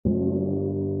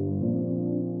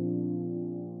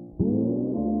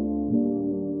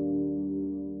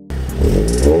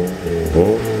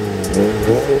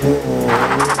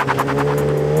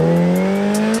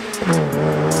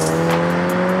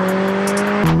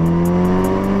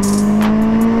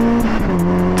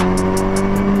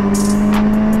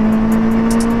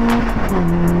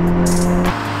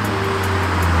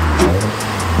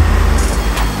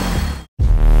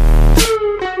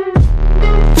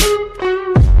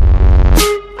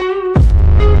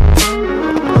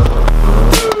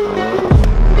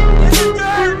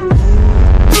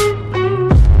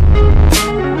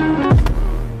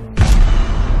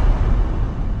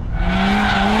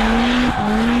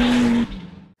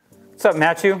What's up,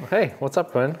 Matchew? Hey, what's up,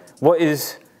 Quinn? What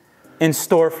is in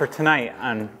store for tonight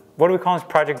on, what do we call this,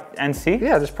 Project NC?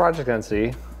 Yeah, just Project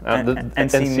NC. NC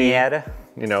Miata?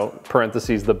 You know,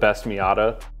 parentheses, the best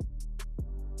Miata.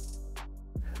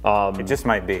 It just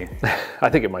might be. I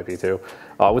think it might be too,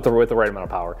 with the right amount of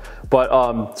power.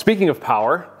 But speaking of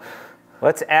power,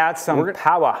 let's add some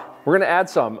power. We're gonna add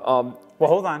some. Well,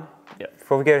 hold on. Yeah.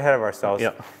 Before we get ahead of ourselves,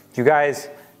 you guys,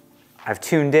 I've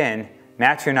tuned in.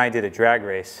 Matthew and I did a drag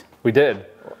race. We did.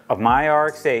 Of my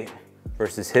RX-8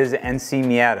 versus his NC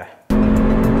Miata.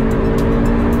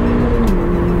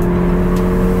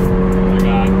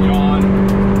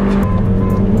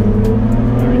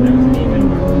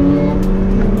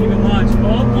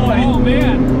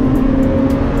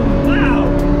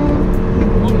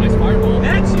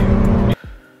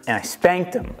 And I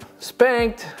spanked him.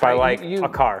 Spanked by like a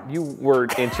car. You were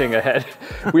inching ahead.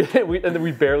 and then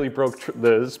we barely broke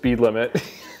the speed limit.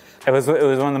 It was one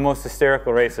of the most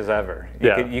hysterical races ever.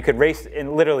 You could race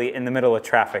literally in the middle of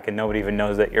traffic and nobody even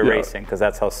knows that you're racing because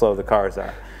that's how slow the cars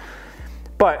are.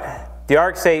 But the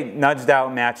RX-8 nudged out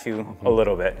Matchew a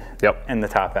little bit in the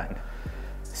top end.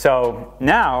 So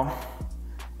now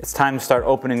it's time to start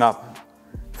opening up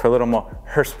for a little more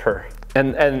horsepower.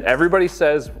 And everybody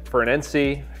says for an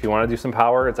NC, if you want to do some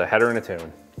power, it's a header and a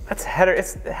tune. That's header.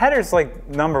 Header's like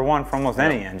 #1 for almost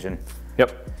any engine.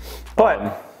 Yep.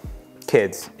 But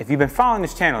kids, if you've been following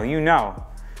this channel, you know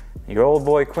your old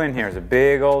boy Quinn here is a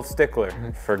big old stickler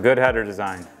for good header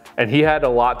design. And he had a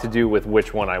lot to do with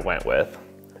which one I went with.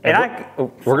 And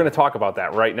we're going to talk about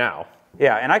that right now.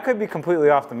 Yeah, and I could be completely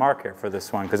off the mark here for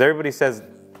this one because everybody says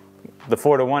the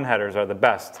 4-to-1 headers are the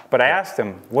best. But I asked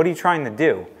him, what are you trying to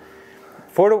do?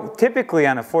 Typically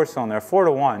on a 4-cylinder, a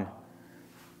 4-to-1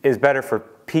 is better for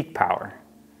peak power.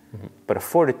 But a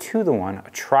 4-to-2-to-1,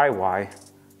 a tri-Y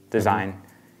design,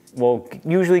 will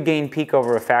usually gain peak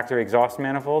over a factory exhaust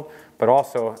manifold, but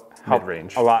also help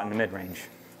a lot in the mid-range.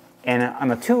 And on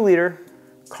the 2-liter,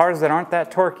 cars that aren't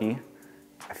that torquey,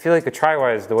 I feel like a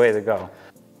tri-Y is the way to go.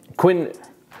 Quinn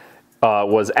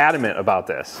was adamant about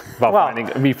this, about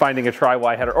finding a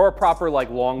tri-Y header or a proper like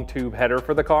long tube header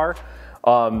for the car.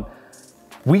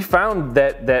 We found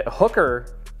that Hooker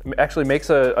actually makes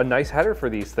a nice header for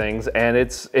these things, and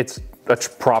it's a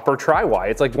proper tri-Y.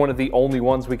 It's like one of the only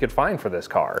ones we could find for this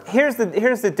car. Here's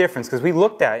the difference, because we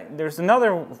looked at, there's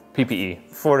another PPE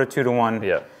 4-to-2-to-1.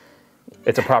 Yeah,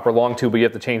 it's a proper long tube, but you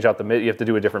have to change out the mid. You have to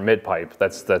do a different mid pipe.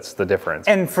 That's the difference.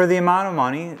 And for the amount of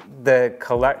money,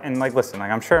 listen,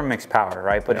 like I'm sure it makes power,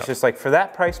 right? But it's just like for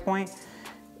that price point,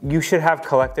 you should have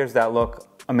collectors that look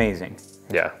amazing.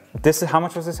 Yeah. This is, how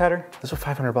much was this header? This was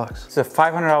 $500. It's a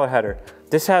 $500 header.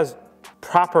 This has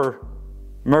proper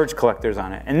merge collectors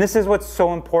on it. And this is what's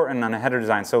so important on a header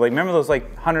design. So like, remember those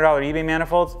like $100 eBay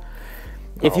manifolds?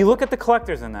 If you look at the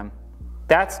collectors in them,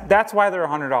 that's why they're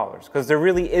 $100, because there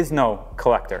really is no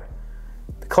collector.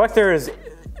 The collector is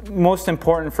most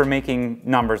important for making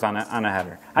numbers on a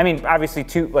header. I mean, obviously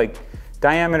like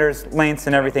diameters, lengths,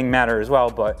 and everything matter as well,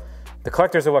 but the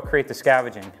collectors are what create the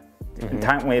scavenging.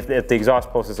 If the exhaust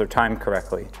pulses are timed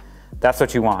correctly. That's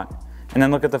what you want. And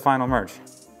then look at the final merge.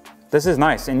 This is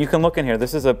nice, and you can look in here.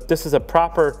 This is a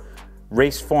proper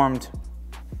race-formed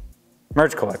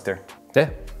merge collector.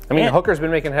 Yeah. I mean, Hooker's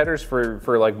been making headers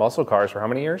for like muscle cars for how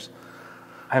many years?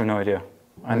 I have no idea.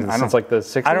 Since like the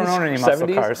 60s, I don't own any muscle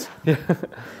 70s? cars.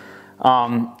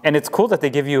 And it's cool that they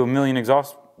give you 1 million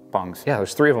exhaust bungs. Yeah,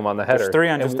 there's 3 of them on the header. There's 3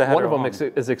 on just the header. One of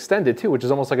them is extended too, which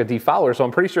is almost like a defouler. So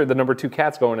I'm pretty sure the #2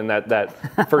 cat's going in that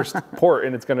first port,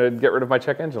 and it's going to get rid of my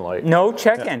check engine light. No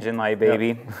check engine light,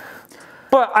 baby. Yeah.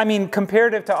 But I mean,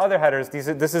 comparative to other headers,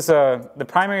 the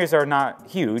primaries are not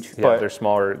huge. Yeah, but they're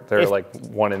smaller. They're like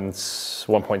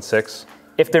 1.6.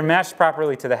 If they're matched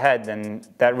properly to the head, then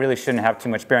that really shouldn't have too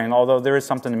much bearing. Although there is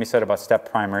something to be said about step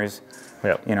primaries.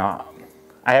 Yeah. You know,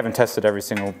 I haven't tested every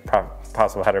single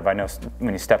possible header, but I know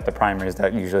when you step the primaries,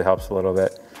 that usually helps a little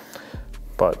bit.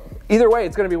 But either way,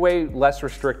 it's going to be way less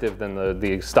restrictive than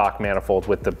the stock manifold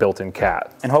with the built-in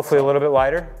cat. And hopefully a little bit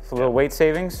lighter, so a little weight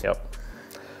savings. Yep.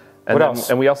 And what else?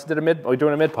 And we also did we're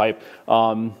doing a mid pipe.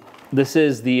 This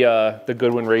is the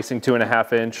Goodwin Racing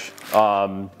 2.5-inch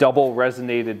double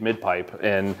resonated mid pipe,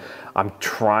 and I'm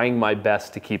trying my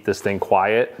best to keep this thing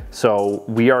quiet. So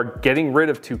we are getting rid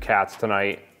of 2 cats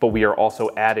tonight, but we are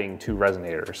also adding 2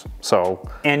 resonators. So.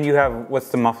 And you have, what's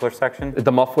the muffler section?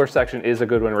 The muffler section is a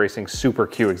Goodwin Racing Super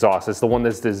Q exhaust. It's the one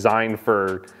that's designed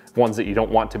for ones that you don't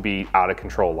want to be out of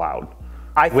control loud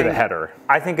with a header.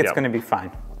 I think it's going to be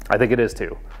fine. I think it is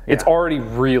too. Yeah. It's already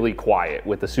really quiet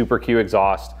with the Super Q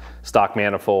exhaust, stock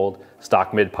manifold,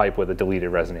 stock mid pipe with a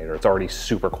deleted resonator. It's already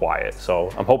super quiet,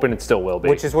 so I'm hoping it still will be.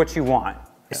 Which is what you want.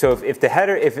 So if the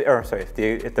header, if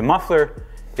the muffler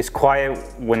is quiet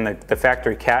when the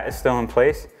factory cat is still in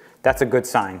place, that's a good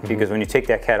sign, because when you take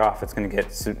that cat off, it's going to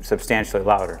get substantially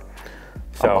louder.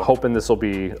 So I'm hoping this will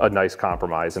be a nice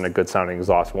compromise and a good sounding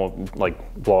exhaust won't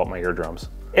like blow up my eardrums.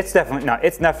 It's definitely not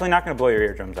going to blow your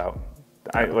eardrums out.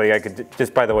 I could,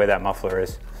 just by the way that muffler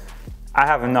is. I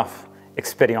have enough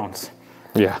experience.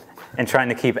 Yeah. And trying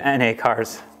to keep NA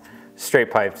cars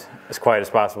straight piped as quiet as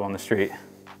possible on the street.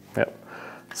 Yep.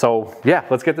 So yeah,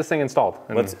 let's get this thing installed.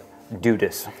 Let's do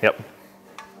this. Yep.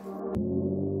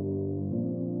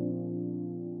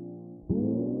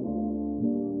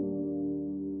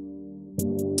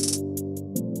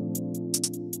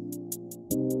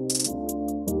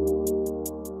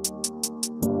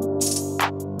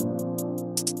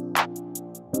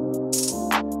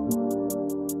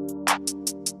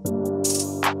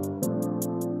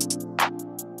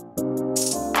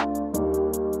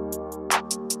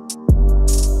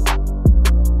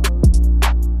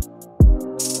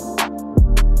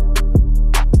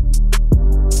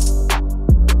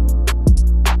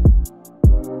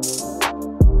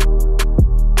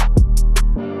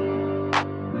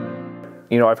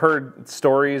 You know, I've heard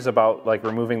stories about like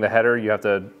removing the header. You have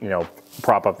to, you know,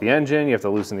 prop up the engine. You have to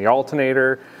loosen the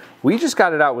alternator. We just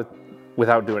got it out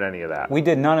without doing any of that. We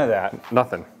did none of that.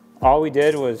 Nothing. All we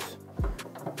did was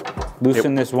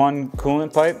loosen this one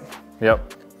coolant pipe.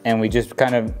 Yep. And we just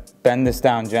kind of bend this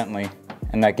down gently,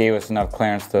 and that gave us enough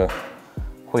clearance to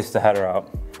hoist the header out.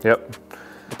 Yep.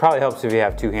 It probably helps if you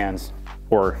have 2 hands.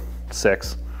 Or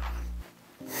 6.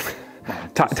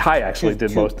 Ty actually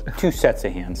did most. 2 sets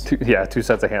of hands. 2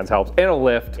 sets of hands helps. And a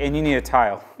lift. And you need a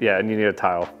tile. Yeah, and you need a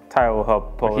tile. Tile will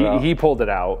help pull it out. He pulled it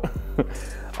out.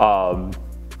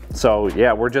 So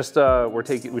yeah, we're just we're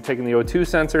taking the O2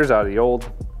 sensors out of the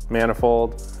old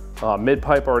manifold. Mid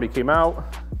pipe already came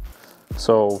out,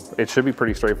 so it should be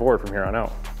pretty straightforward from here on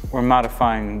out. We're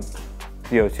modifying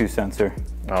the O2 sensor.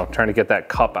 Oh, trying to get that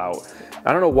cup out.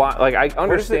 I don't know why. Like I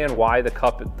understand why the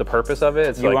cup, the purpose of it.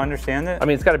 It's you like, understand it? I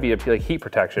mean, it's got to be like heat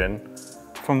protection.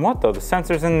 From what though? The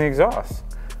sensor's in the exhaust.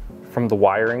 From the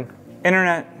wiring.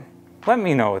 Internet. Let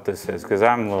me know what this is, because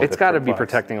I'm a little. It's got to be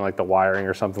protecting like the wiring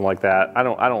or something like that. I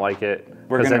don't like it,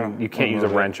 because then you can't use a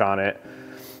wrench on it.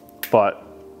 But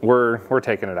we're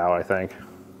taking it out, I think.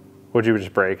 What'd you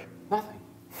just break? Nothing.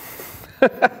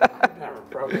 I've never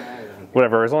broken anything.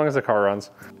 Whatever, as long as the car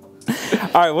runs.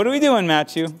 All right, what are we doing,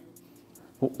 Matchew?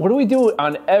 What do we do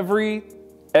on every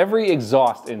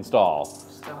exhaust install?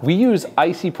 We use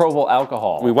isopropyl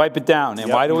alcohol. We wipe it down.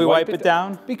 And why do we wipe it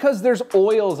down? Because there's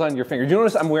oils on your fingers. You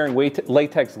notice I'm wearing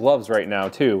latex gloves right now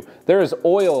too. There is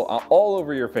oil all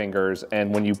over your fingers,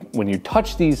 and when you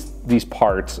touch these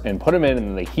parts and put them in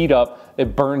and they heat up,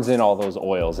 it burns in all those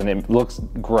oils and it looks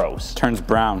gross. Turns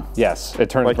brown. Yes, it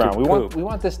turns like brown. We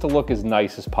want this to look as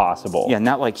nice as possible. Yeah,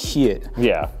 not like shit.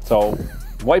 Yeah, so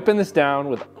wiping this down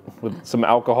with some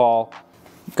alcohol.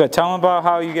 Good. Tell them about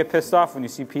how you get pissed off when you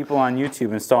see people on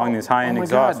YouTube installing these high-end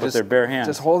exhausts with their bare hands.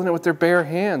 Just holding it with their bare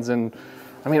hands. And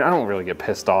I mean, I don't really get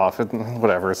pissed off.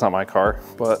 Whatever, it's not my car,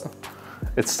 but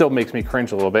it still makes me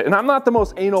cringe a little bit. And I'm not the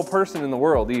most anal person in the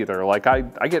world either. Like I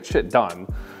get shit done.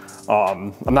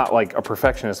 I'm not like a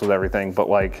perfectionist with everything, but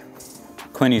like.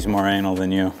 Quinny's more anal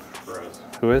than you.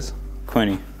 Who is?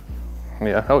 Quinny.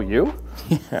 Yeah. Oh, you?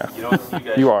 Yeah. You know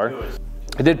what you are.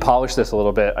 I did polish this a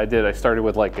little bit. I started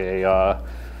with like a,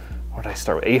 what did I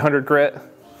start with? 800 grit.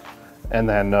 And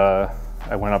then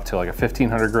I went up to like a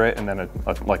 1500 grit and then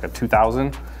like a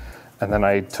 2000. And then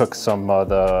I took some of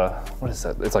the, what is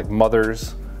that? It's like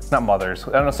not Mothers.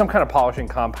 I don't know, some kind of polishing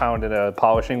compound in a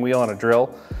polishing wheel and a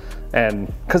drill.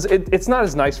 And cause it's not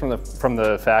as nice from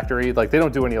the factory. Like they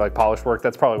don't do any like polish work.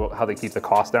 That's probably how they keep the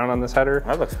cost down on this header.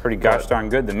 That looks pretty gosh darn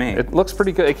good to me. It looks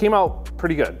pretty good. It came out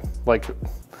pretty good.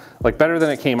 Like better than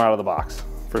it came out of the box,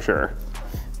 for sure.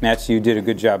 Match, you did a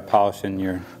good job polishing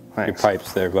your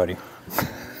pipes there, buddy.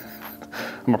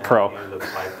 I'm a pro.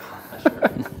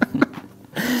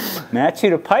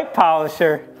 Matchew, the pipe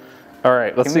polisher. All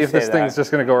right, let's see if this thing's just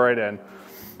gonna go right in.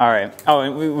 All right. Oh,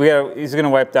 and he's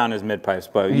gonna wipe down his mid pipes,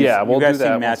 but yeah, we'll do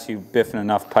that. You guys see Matchew biffing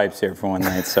enough pipes here for one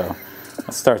night, so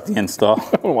let's start the install.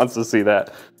 Who wants to see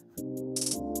that?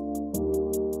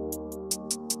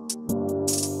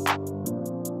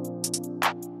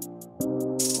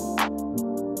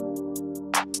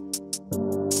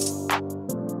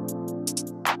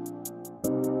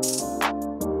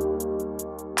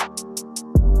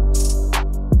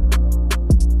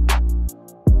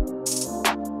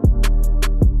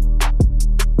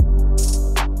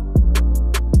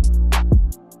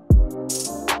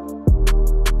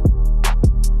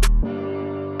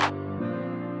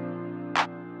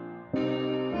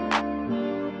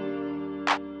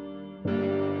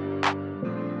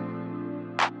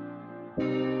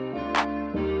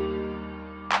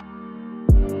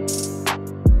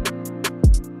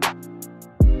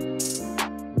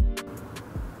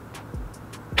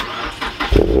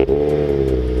 Hey,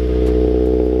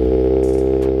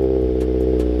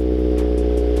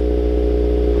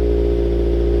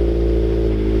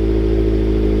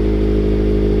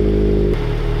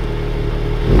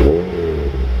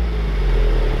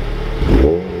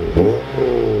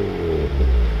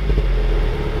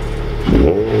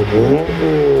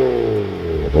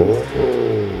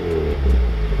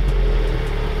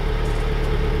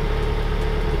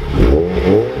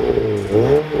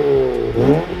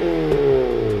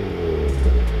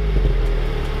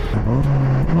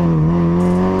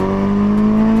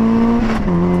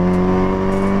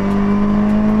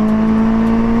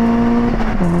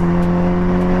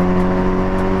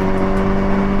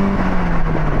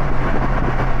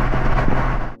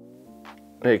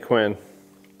 Quinn.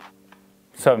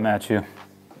 What's up, Matchew?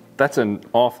 That's an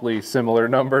awfully similar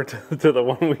number to the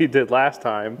one we did last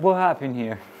time. What happened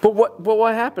here? But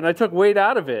what happened? I took weight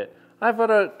out of it. I've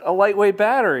got a lightweight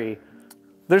battery.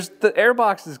 The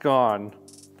airbox is gone.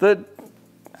 The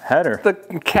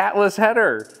catless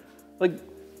header. Like,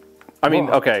 I mean,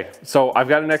 okay, so I've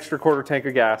got an extra quarter tank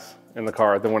of gas in the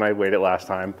car than when I weighed it last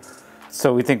time.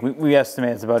 So we think we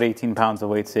estimate it's about 18 pounds of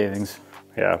weight savings.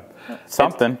 Yeah.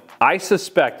 Something. I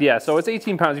suspect, yeah, so it's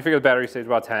 18 pounds. You figure the battery stays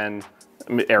about 10.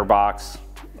 Airbox,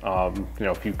 you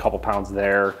know, a couple pounds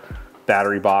there.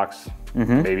 Battery box,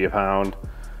 maybe a pound.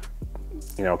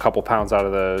 You know, a couple pounds out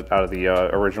of the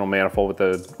original manifold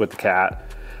with the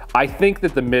cat. I think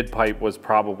that the mid pipe was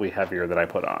probably heavier than I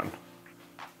put on.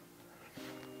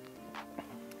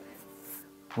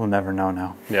 We'll never know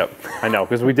now. Yep, I know,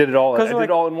 because we did it all. I did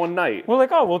it all in one night. We're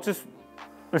like, oh, we'll just,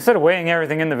 instead of weighing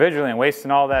everything individually and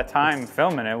wasting all that time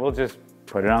filming it, we'll just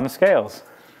put it on the scales.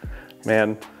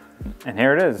 Man. And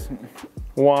here it is.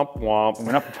 Womp womp.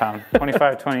 Went up a pound.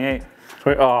 25, 28.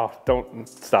 Oh, don't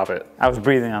stop it. I was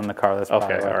breathing on the car. That's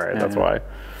okay. All right, that's why.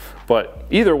 But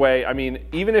either way, I mean,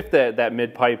 even if that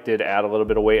mid pipe did add a little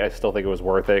bit of weight, I still think it was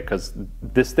worth it because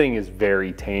this thing is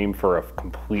very tame for a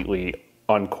completely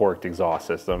uncorked exhaust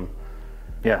system.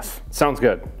 Yes. Sounds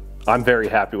good. I'm very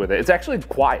happy with it. It's actually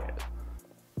quiet.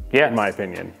 Yeah. In my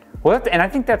opinion. Well, and I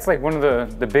think that's like one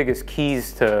of the biggest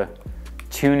keys to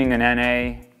tuning an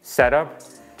NA setup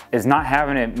is not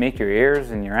having it make your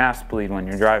ears and your ass bleed when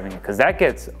you're driving it, because that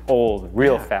gets old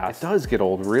real fast. It does get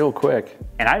old real quick.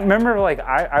 And I remember, like,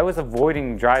 I was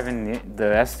avoiding driving the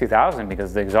S2000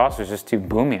 because the exhaust was just too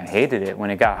boomy. I hated it when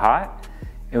it got hot.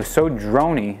 It was so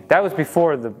drony. That was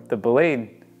before the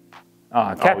Blade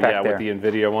cat back there. With the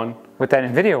NVIDIA one. With that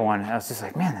NVIDIA one, I was just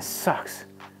like, man, this sucks.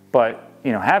 But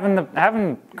you know,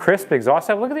 having crisp exhaust,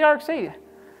 look at the RX-8.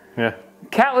 Yeah.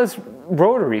 Catless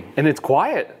rotary. And it's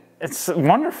quiet. It's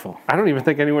wonderful. I don't even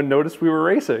think anyone noticed we were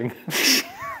racing.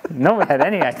 No one had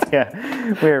any idea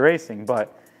we were racing,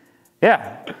 but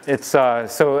yeah, it's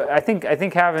so I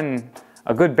think having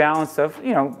a good balance of,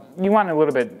 you know, you want a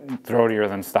little bit throatier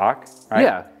than stock, right?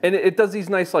 Yeah, and it does these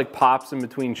nice like pops in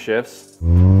between shifts.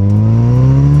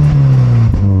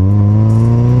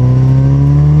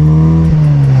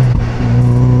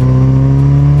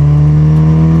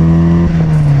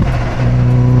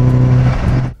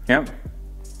 Yep.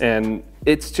 And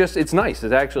it's nice.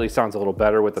 It actually sounds a little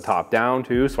better with the top down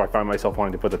too, so I find myself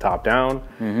wanting to put the top down.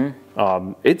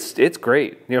 It's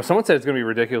great. You know, someone said it's gonna be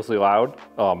ridiculously loud.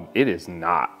 It is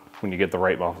not when you get the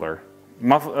right muffler.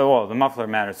 Well, the muffler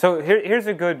matters. So here's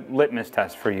a good litmus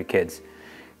test for you kids.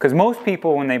 Because most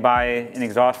people, when they buy an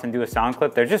exhaust and do a sound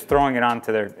clip, they're just throwing it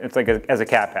onto it's like as a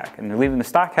cat pack. And they're leaving the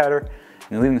stock header, and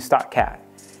they're leaving the stock cat.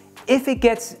 If it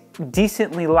gets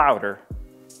decently louder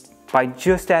by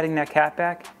just adding that cat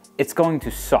back, it's going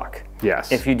to suck.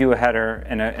 Yes. If you do a header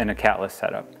and a catless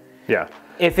setup. Yeah.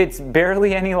 If it's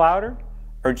barely any louder,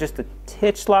 or just a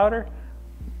titch louder,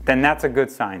 then that's a good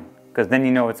sign. Because then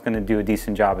you know it's going to do a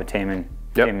decent job of taming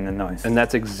the noise. And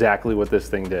that's exactly what this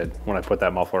thing did when I put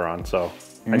that muffler on. So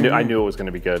I knew it was going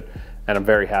to be good, and I'm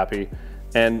very happy.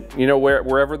 And you know,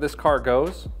 wherever this car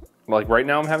goes, like right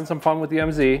now I'm having some fun with the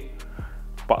MZ,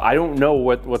 but I don't know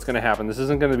what's going to happen. This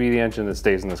isn't going to be the engine that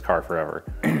stays in this car forever.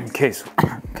 Case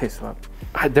swap.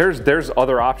 There's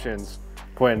other options,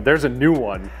 Quinn. There's a new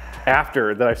one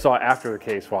that I saw after the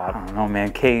K swap. I don't know,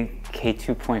 man. K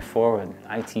 2.4 with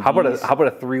ITBs. How about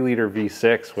a 3-liter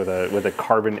V6 with a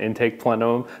carbon intake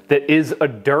plenum that is a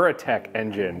Duratec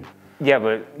engine? Yeah,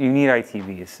 but you need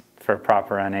ITBs for a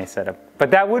proper NA setup.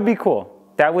 But that would be cool.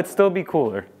 That would still be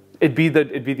cooler. It'd be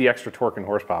the extra torque and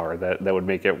horsepower that would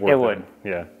make it worth it. It would.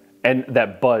 Yeah. And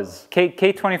that buzz.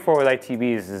 K24 with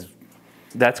ITBs is...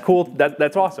 That's cool.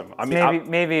 That's awesome. I mean,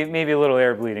 maybe a little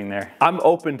air bleeding there. I'm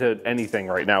open to anything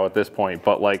right now at this point,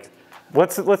 but like...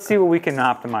 Let's see what we can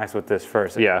optimize with this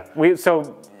first. Yeah.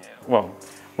 Well,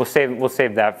 We'll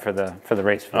save that for the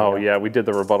race video. Oh yeah, we did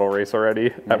the rebuttal race already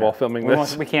while filming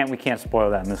this. We can't spoil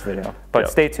that in this video, but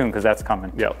stay tuned because that's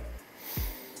coming. Yep.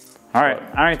 All right, I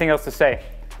don't have anything else to say.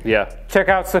 Yeah. Check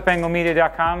out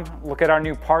slipanglemedia.com. Look at our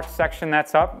new parts section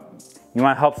that's up. You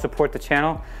want to help support the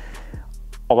channel?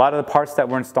 A lot of the parts that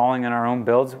we're installing in our own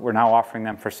builds, we're now offering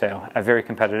them for sale at very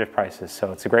competitive prices.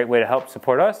 So it's a great way to help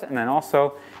support us. And then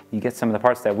also, you get some of the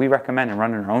parts that we recommend and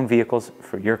run in our own vehicles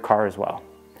for your car as well.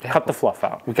 Yeah. Cut the fluff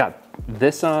out. We got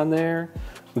this on there.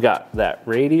 We got that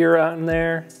radiator on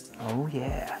there. Oh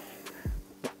yeah.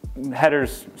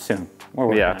 Headers soon. We're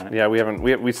working on it. Yeah,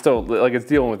 we still, like, it's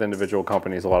dealing with individual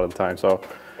companies a lot of the time, so.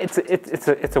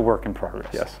 It's a work in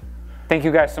progress. Yes. Thank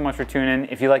you guys so much for tuning in.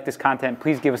 If you like this content,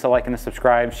 please give us a like and a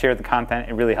subscribe. Share the content,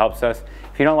 it really helps us.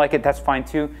 If you don't like it, that's fine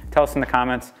too. Tell us in the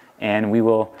comments and we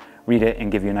will read it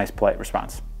and give you a nice polite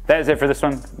response. That is it for this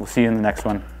one. We'll see you in the next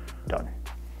one. Done.